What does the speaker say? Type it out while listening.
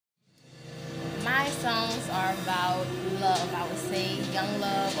are about love, I would say. Young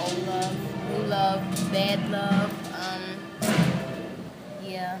love, old love, new love, bad love.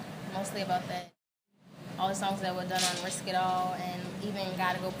 Yeah, mostly about that. All the songs that were done on Risk It All, and even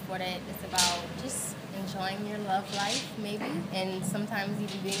Gotta Go before that, it's about just enjoying your love life, maybe, and sometimes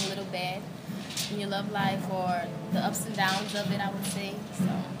even being a little bad in your love life, or the ups and downs of it, I would say. So,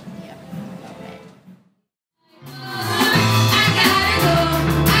 yeah, about that.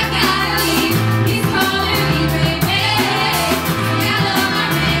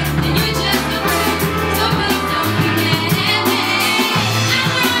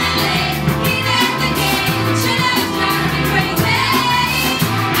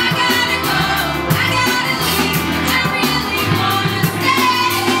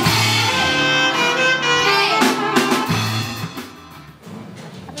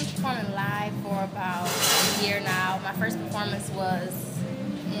 About a year now. My first performance was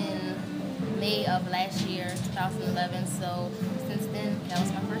in May of last year, 2011, so since then, that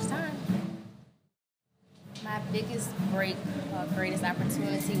was my first time. My biggest break, greatest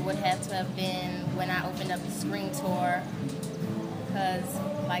opportunity would have to have been when I opened up the Screen Tour, because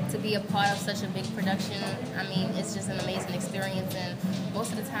like to be a part of such a big production, I mean, it's just an amazing experience, and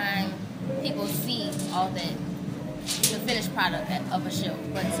most of the time, people see all that the finished product of a show,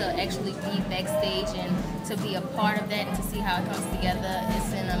 but to actually be backstage and to be a part of that and to see how it comes together,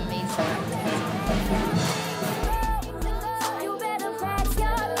 it's an amazing opportunity.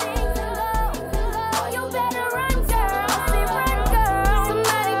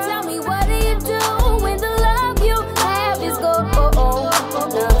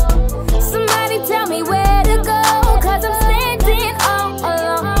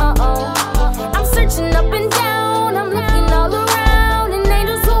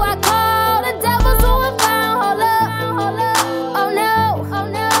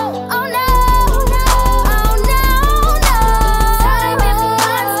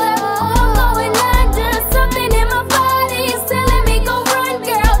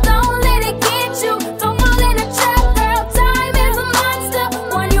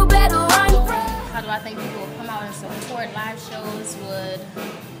 Live shows would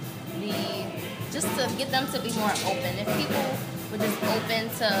be just to get them to be more open. If people were just open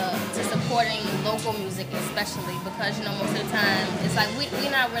to supporting local music, especially, because you know most of the time it's like we're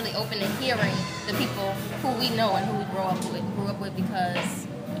not really open to hearing the people who we know and who we grew up with because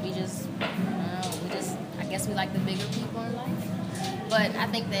we just I guess we like the bigger people in life. But I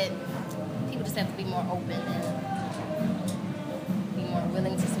think that people just have to be more open and be more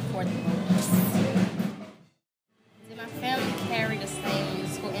willing to support the locals. My family carried the same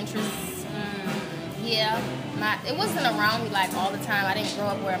musical interests. Yeah, it wasn't around me like all the time. I didn't grow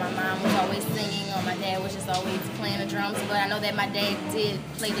up where my mom was always singing or my dad was just always playing the drums. But I know that my dad did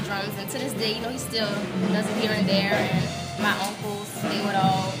play the drums, and to this day, you know, he still does it here and there. And my uncles,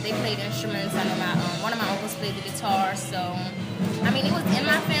 they played instruments. I know one of my uncles played the guitar. So, I mean, it was in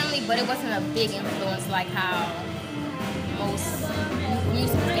my family, but it wasn't a big influence like how most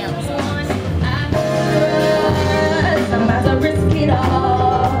music families are. I'm about to risk it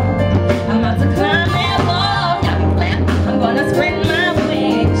all. I'm about to climb that wall. I'm gonna spread my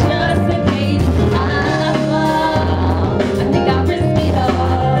wings just in case I fall. I think I'll risk it all.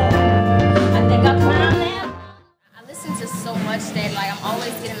 I think I'll climb that wall. I listen to so much that like I'm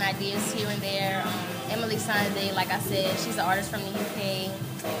always getting ideas here and there. Emily Sunday, like I said, she's an artist from the UK.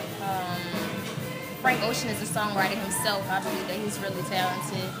 Frank Ocean is a songwriter himself. I believe that he's really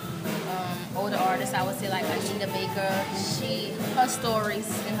talented. Older artists, I would say like Anita Baker. Her stories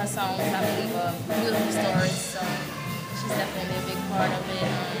in her songs, I believe, are beautiful stories. So she's definitely a big part of it.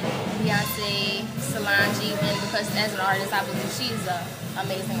 Beyonce, Solange, even because as an artist, I believe she's an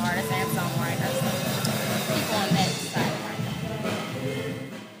amazing artist and songwriter. So people on that side right now.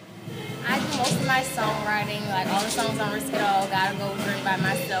 I do most of my songwriting, like all the songs on Risk It All, Gotta Go was written by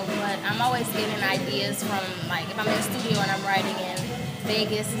myself, but I'm always getting ideas from, like, if I'm in the studio and I'm writing in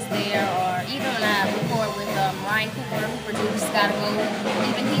Vegas is there, or even when I record with Ryan Cooper, who produced Gotta Go,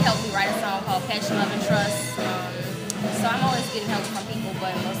 even he helped me write a song called Passion, Love, and Trust. So I'm always getting help from people,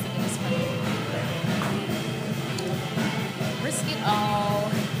 but most of it is from me. Risk It All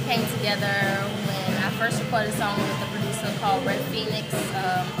came together when I first recorded a song with a producer called Red Phoenix.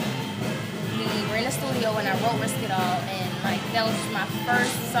 We were in the studio and I wrote Risk It All, and like that was my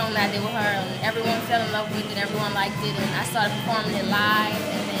first song that I did with her, and everyone fell in love with it, everyone liked it, and I started performing it live,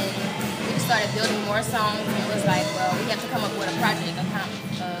 and then we started building more songs, and it was like, well, we have to come up with a project, a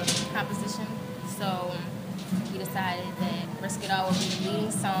composition. So we decided that Risk It All would be the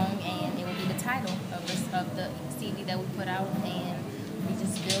leading song, and it would be the title of the CD that we put out, and we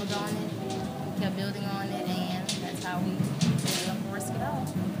just built on it. We kept started building on it, and that's how we ended up to risk it all.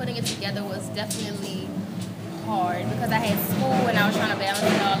 Putting it together was definitely hard because I had school and I was trying to balance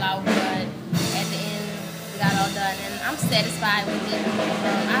it all out, but at the end we got it all done, and I'm satisfied with it.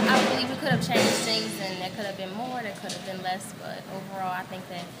 I believe we could have changed things, and there could have been more, there could have been less, but overall I think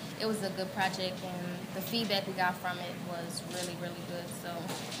that it was a good project, and the feedback we got from it was really, really good, so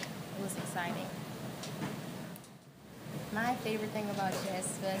it was exciting. My favorite thing about Jazz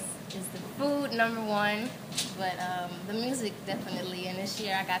Fest is the food, number one, but the music definitely. And this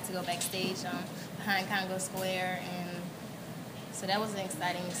year I got to go backstage behind Congo Square, and so that was an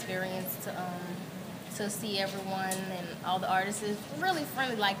exciting experience to see everyone and all the artists. It's really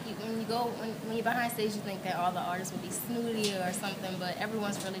friendly. Like when you're behind stage, you think that all the artists would be snooty or something, but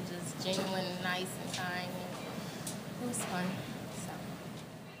everyone's really just genuine, and nice, and kind. And it was fun.